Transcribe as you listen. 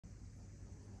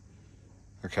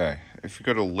Okay, if you've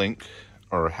got a Link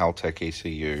or a Haltech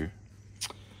ECU,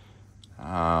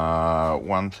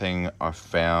 one thing I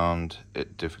found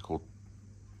it difficult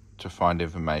to find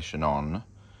information on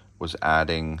was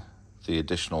adding the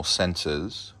additional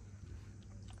sensors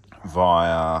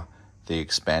via the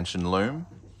expansion loom.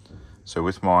 So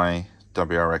with my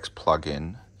WRX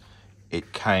plug-in,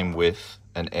 it came with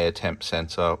an air temp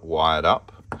sensor wired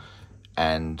up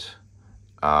and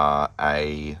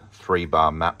a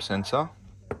 3-bar map sensor,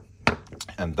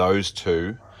 and those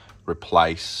two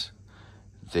replace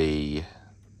the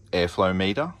airflow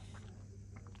meter,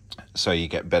 so you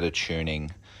get better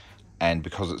tuning. And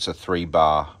because it's a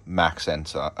 3-bar map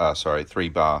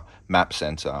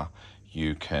sensor,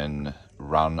 you can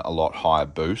run a lot higher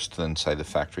boost than, say, the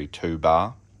factory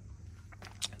 2-bar.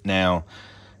 Now,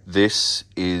 these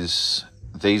are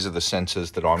the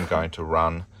sensors that I'm going to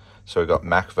run. So we've got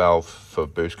MAC valve for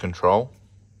boost control,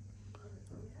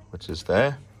 which is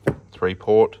there,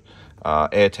 3-port,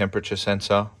 air temperature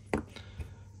sensor,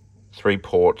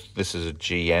 3-port, this is a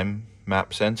GM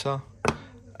map sensor.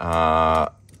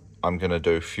 I'm going to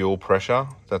do fuel pressure,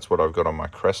 that's what I've got on my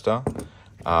Cresta,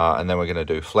 and then we're going to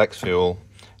do flex fuel,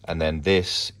 and then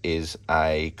this is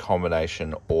a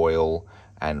combination oil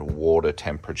and water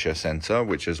temperature sensor,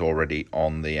 which is already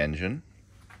on the engine.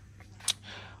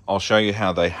 I'll show you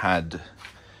how they had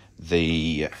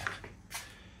the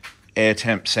air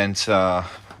temp sensor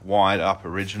wired up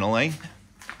originally.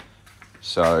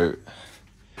 So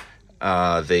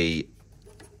the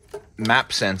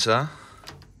map sensor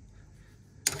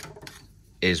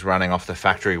is running off the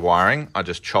factory wiring. I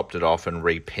just chopped it off and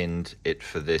repinned it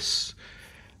for this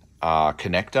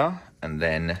connector, and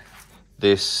then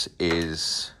this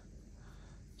is,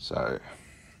 so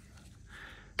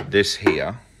this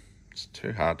here, it's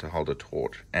too hard to hold a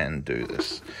torch and do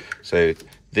this. So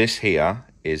this here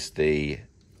is the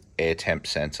air temp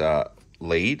sensor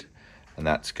lead, and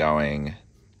that's going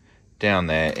down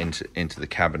there into the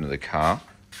cabin of the car.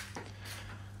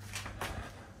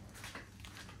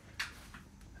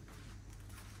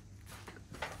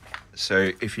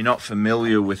 So if you're not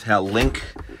familiar with how Link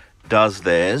does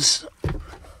theirs,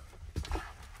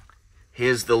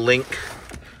 here's the Link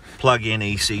plug-in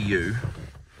ECU,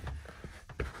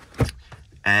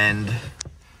 and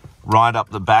right up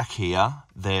the back here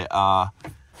there are, I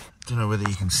don't know whether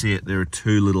you can see it, there are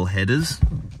 2 little headers.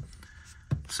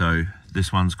 So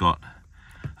this one's got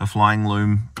a flying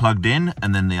loom plugged in,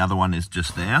 and then the other one is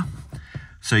just there.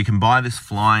 So you can buy this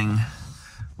flying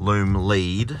loom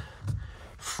lead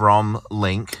from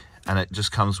Link, and it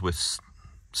just comes with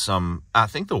some, I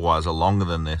think the wires are longer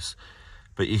than this,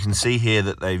 but you can see here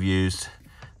that they've used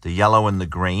the yellow and the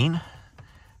green,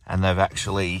 and they've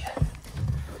actually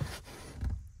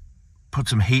put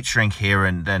some heat shrink here,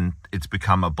 and then it's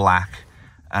become a black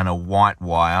and a white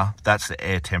wire. That's the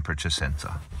air temperature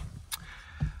sensor.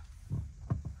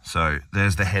 So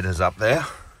there's the headers up there.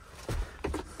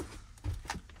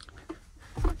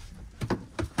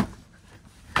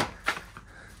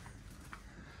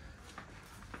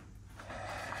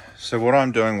 So what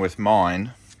I'm doing with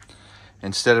mine,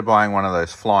 instead of buying one of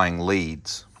those flying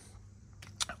leads,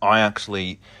 I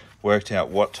actually worked out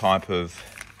what type of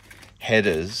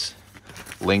headers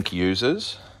Link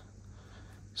uses.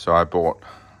 So I bought,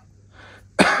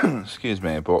 excuse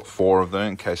me, I bought 4 of them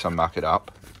in case I muck it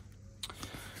up.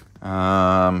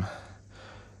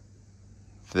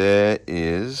 There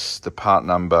is the part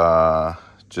number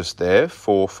just there,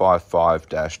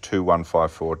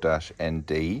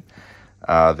 455-2154-ND.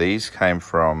 These came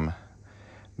from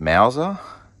Mauser,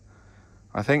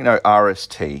 I think, no,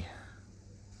 RST.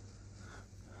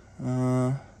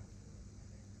 No,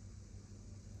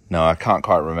 I can't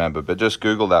quite remember, but just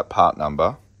Google that part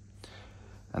number,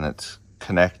 and it's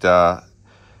connector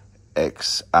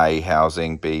XA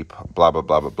housing B blah blah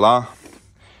blah blah blah,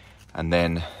 and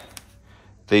then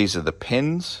these are the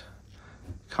pins,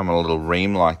 come in a little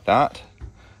ream like that.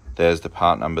 There's the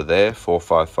part number there,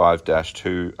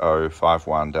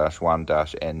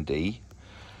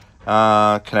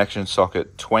 455-2051-1-ND. Connection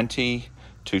socket 20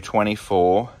 to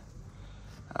 24,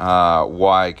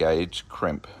 wire gauge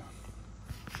crimp.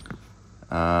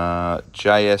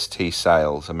 JST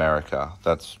Sales America,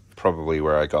 that's probably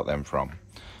where I got them from.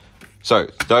 So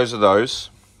those are those,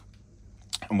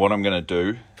 and what I'm going to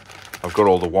do, I've got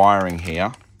all the wiring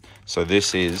here. So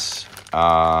this is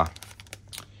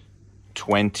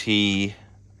 20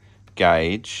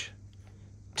 gauge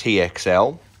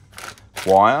TXL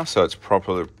wire, so it's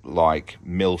proper like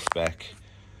milspec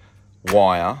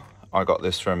wire. I got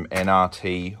this from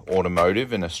NRT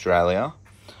Automotive in Australia.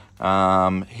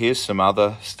 Here's some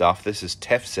other stuff. This is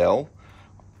Tefcel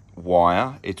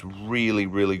wire. It's really,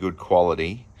 really good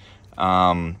quality.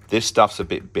 This stuff's a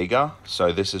bit bigger,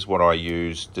 so this is what I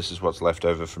use. This is what's left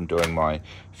over from doing my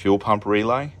fuel pump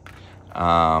relay.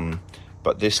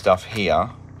 But this stuff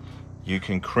here, you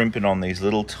can crimp it on these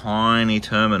little tiny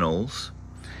terminals,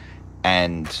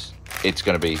 and it's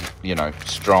going to be, you know,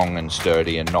 strong and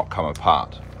sturdy and not come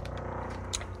apart.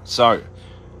 So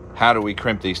how do we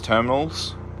crimp these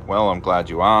terminals? Well, I'm glad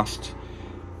you asked.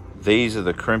 These are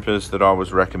the crimpers that I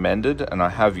was recommended, and I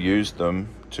have used them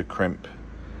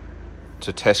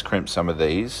to test crimp some of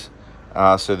these.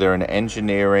 So they're an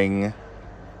engineering,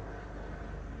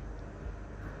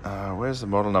 where's the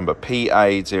model number?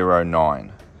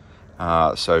 PA09.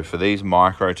 So for these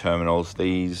micro terminals,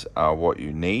 these are what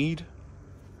you need.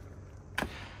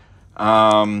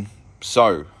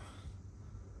 So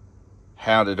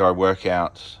how did I work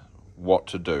out what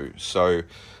to do? So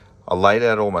I laid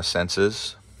out all my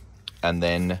sensors, and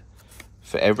then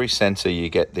for every sensor you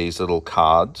get these little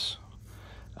cards,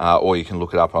 or you can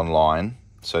look it up online.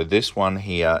 So this one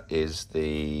here is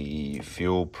the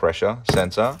fuel pressure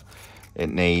sensor. It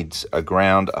needs a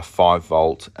ground, a 5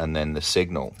 volt, and then the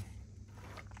signal.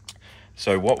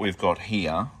 So what we've got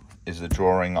here is the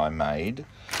drawing I made,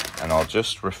 and I'll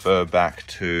just refer back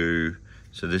to,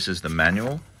 so this is the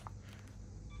manual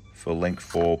for link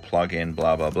 4 plug-in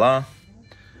blah blah blah.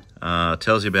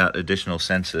 Tells you about additional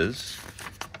sensors,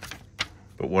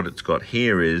 but what it's got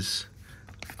here is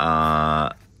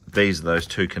these are those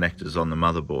 2 connectors on the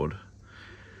motherboard.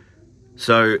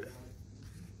 So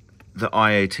the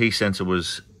IAT sensor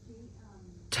was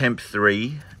temp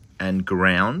 3 and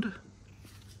ground.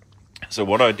 So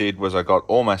what I did was I got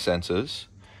all my sensors,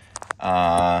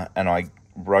 and I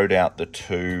wrote out the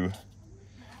 2.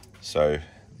 So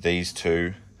these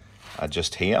 2 are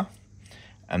just here,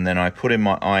 and then I put in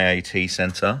my IAT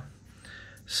sensor.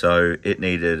 So it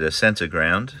needed a sensor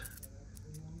ground,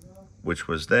 which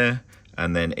was there,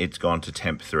 and then it's gone to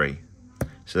temp 3.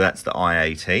 So that's the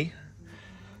IAT,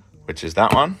 which is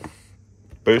that one.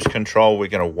 Boost control, we're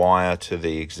going to wire to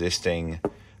the existing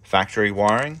factory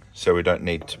wiring, so we don't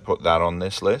need to put that on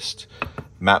this list.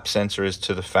 Map sensor is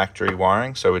to the factory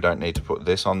wiring, so we don't need to put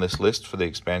this on this list for the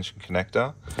expansion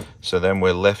connector. So then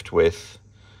we're left with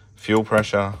fuel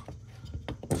pressure,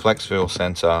 flex fuel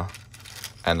sensor,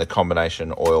 and the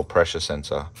combination oil pressure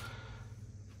sensor.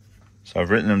 So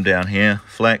I've written them down here: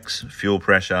 flex, fuel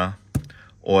pressure,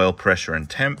 oil pressure, and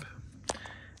temp.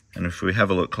 And if we have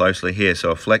a look closely here,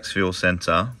 so a flex fuel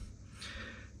sensor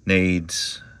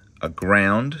needs a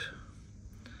ground,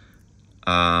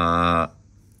 a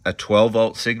 12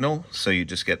 volt signal, so you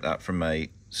just get that from a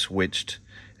switched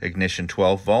ignition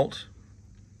 12 volt,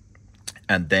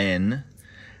 and then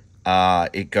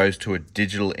it goes to a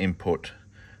digital input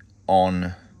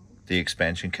on the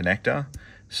expansion connector.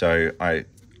 So I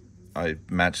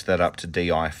matched that up to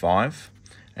DI5,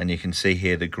 and you can see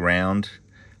here the ground,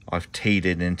 I've teed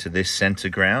it into this sensor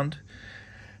ground.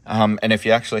 And if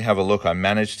you actually have a look, I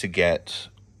managed to get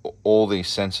all these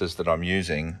sensors that I'm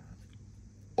using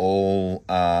all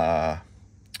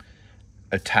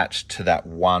attached to that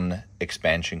one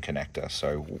expansion connector,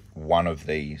 so one of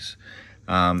these.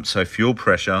 So fuel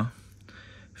pressure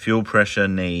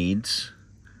needs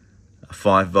a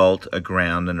 5 volt, a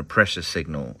ground, and a pressure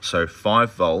signal. So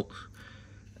 5 volt,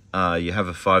 you have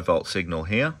a 5 volt signal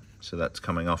here, so that's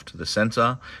coming off to the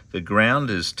sensor. The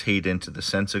ground is teed into the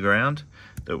sensor ground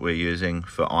that we're using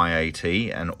for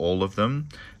IAT and all of them.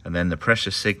 And then the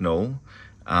pressure signal,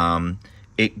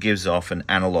 it gives off an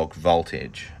analog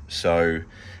voltage. So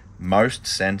most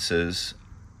sensors,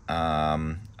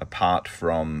 apart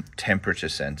from temperature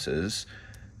sensors,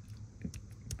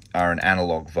 are an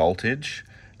analog voltage,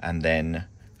 and then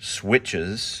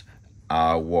switches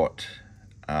are what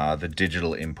the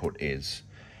digital input is.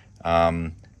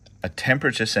 A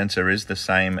temperature sensor is the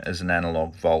same as an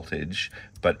analog voltage,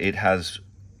 but it has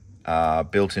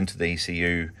built into the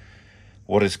ECU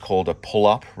what is called a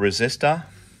pull-up resistor.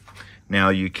 Now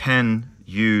you can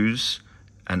use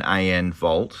an AN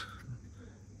volt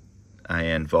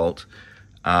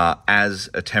as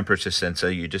a temperature sensor.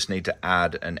 You just need to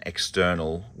add an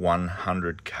external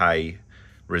 100K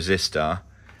resistor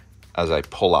as a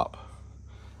pull-up.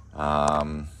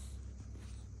 Don't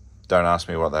ask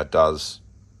me what that does.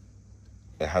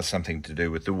 It has something to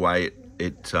do with the way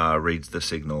it reads the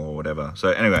signal or whatever.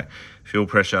 So anyway, fuel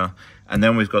pressure, and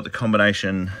then we've got the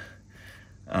combination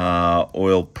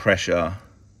oil pressure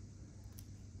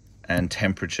and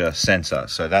temperature sensor.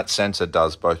 So that sensor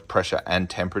does both pressure and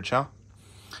temperature.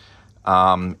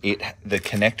 The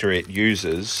connector it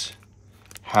uses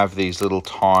have these little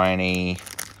tiny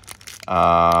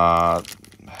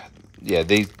yeah,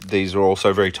 these are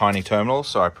also very tiny terminals,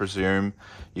 so I presume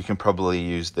you can probably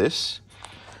use this.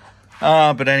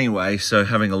 But anyway, so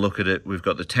having a look at it, we've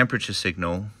got the temperature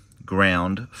signal,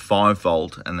 ground, 5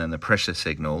 volt, and then the pressure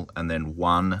signal, and then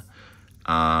one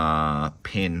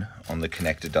pin on the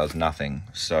connector does nothing.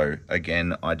 So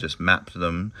again, I just mapped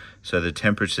them. So the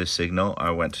temperature signal,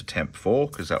 I went to temp 4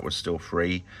 because that was still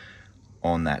free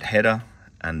on that header,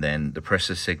 and then the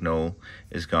pressure signal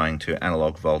is going to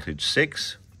analog voltage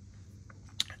 6,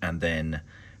 and then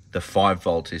the 5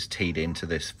 volt is teed into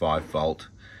this 5 volt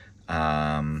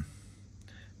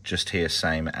just here,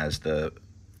 same as the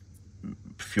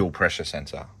fuel pressure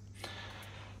sensor.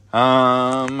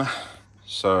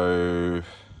 So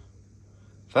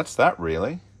that's that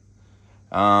really.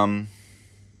 Oh,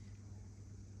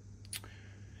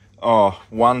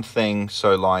 one thing,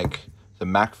 so like the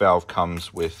Mac valve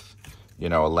comes with, you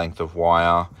know, a length of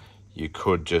wire. You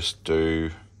could just do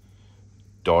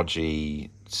dodgy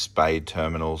spade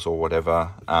terminals or whatever.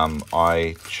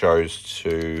 I chose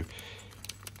to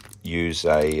use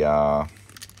a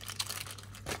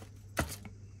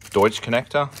Deutsch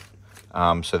connector.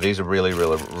 So these are really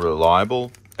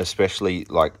reliable, especially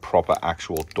like proper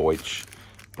actual Deutsch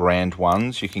brand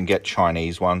ones. You can get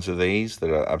Chinese ones of these that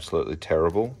are absolutely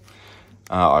terrible.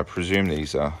 I presume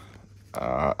these are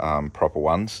proper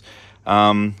ones.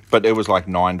 But it was like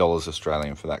 $9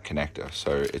 Australian for that connector,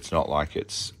 so it's not like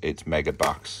it's mega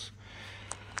bucks.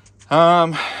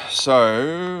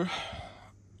 So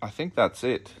I think that's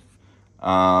it.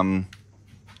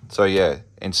 So yeah,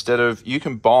 instead of, you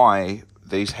can buy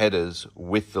these headers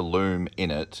with the loom in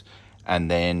it,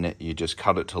 and then you just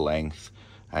cut it to length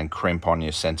and crimp on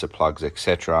your sensor plugs,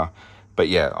 etc. But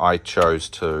yeah, I chose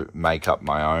to make up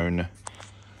my own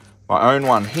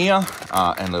one here,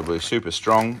 and it'll be super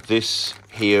strong. This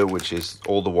here, which is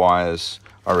all the wires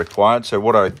are required. So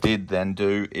what I did then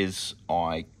do is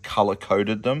I color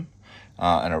coded them,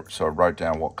 so I wrote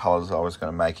down what colors I was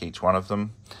going to make each one of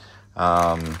them.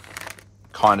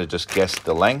 Kind of just guessed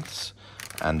the lengths,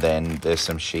 and then there's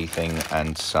some sheathing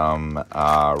and some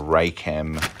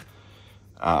Raychem,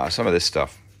 some of this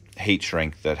stuff, heat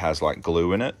shrink that has like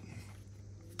glue in it.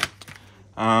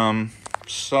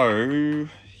 So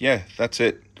yeah, that's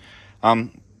it.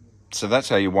 So that's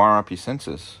how you wire up your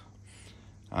sensors.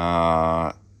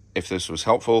 If this was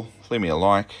helpful, leave me a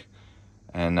like,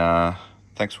 and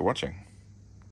thanks for watching.